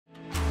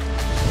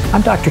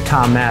I'm Dr.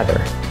 Tom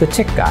Mather, the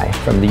tick guy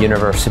from the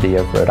University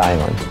of Rhode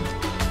Island.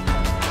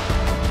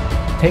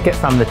 Take it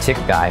from the tick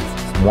guy,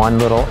 one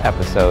little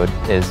episode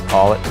is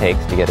all it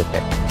takes to get a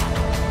tick.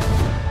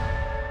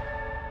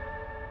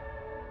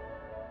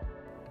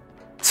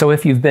 So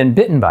if you've been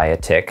bitten by a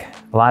tick,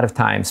 a lot of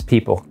times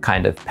people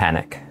kind of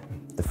panic.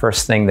 The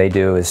first thing they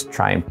do is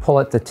try and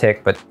pull at the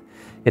tick, but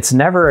it's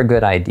never a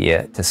good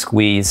idea to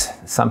squeeze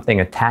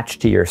something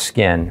attached to your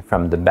skin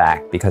from the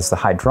back because the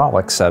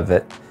hydraulics of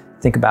it,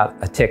 think about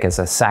a tick as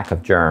a sack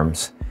of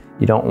germs.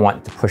 You don't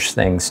want to push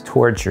things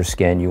towards your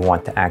skin, you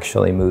want to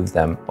actually move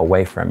them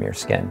away from your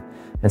skin.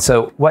 And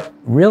so what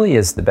really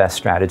is the best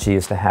strategy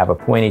is to have a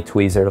pointy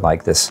tweezer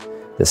like this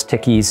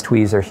Tickies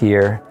tweezer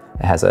here.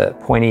 It has a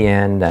pointy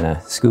end and a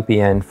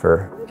scoopy end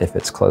for if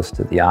it's close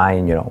to the eye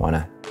and you don't want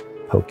to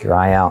poke your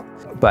eye out.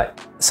 But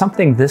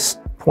something this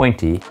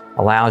pointy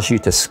allows you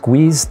to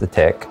squeeze the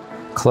tick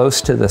close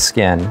to the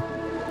skin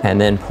and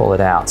then pull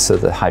it out. So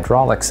the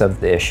hydraulics of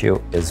the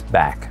issue is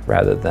back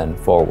rather than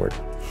forward.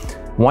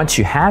 Once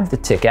you have the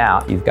tick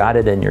out, you've got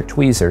it in your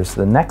tweezers,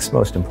 the next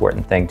most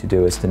important thing to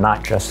do is to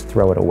not just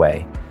throw it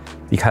away,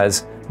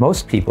 because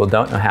most people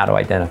don't know how to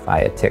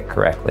identify a tick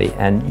correctly.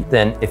 And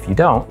then if you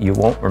don't, you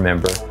won't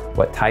remember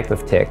what type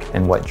of tick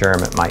and what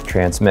germ it might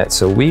transmit.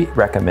 So we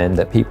recommend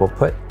that people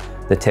put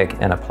the tick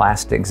in a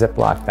plastic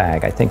Ziploc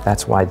bag. I think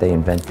that's why they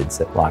invented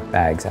Ziploc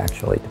bags,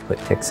 actually, to put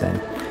ticks in.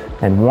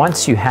 And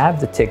once you have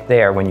the tick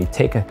there, when you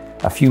take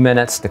a few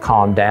minutes to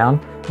calm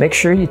down, make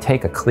sure you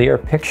take a clear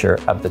picture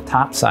of the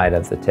top side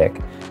of the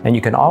tick. And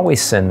you can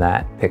always send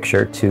that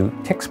picture to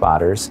Tick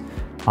Spotters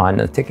on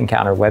the Tick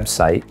Encounter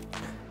website.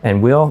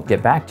 And we'll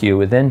get back to you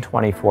within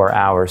 24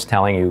 hours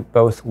telling you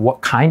both what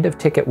kind of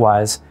tick it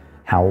was,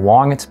 how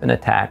long it's been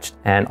attached,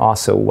 and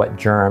also what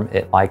germ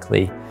it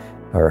likely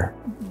or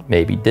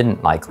maybe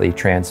didn't likely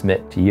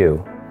transmit to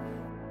you.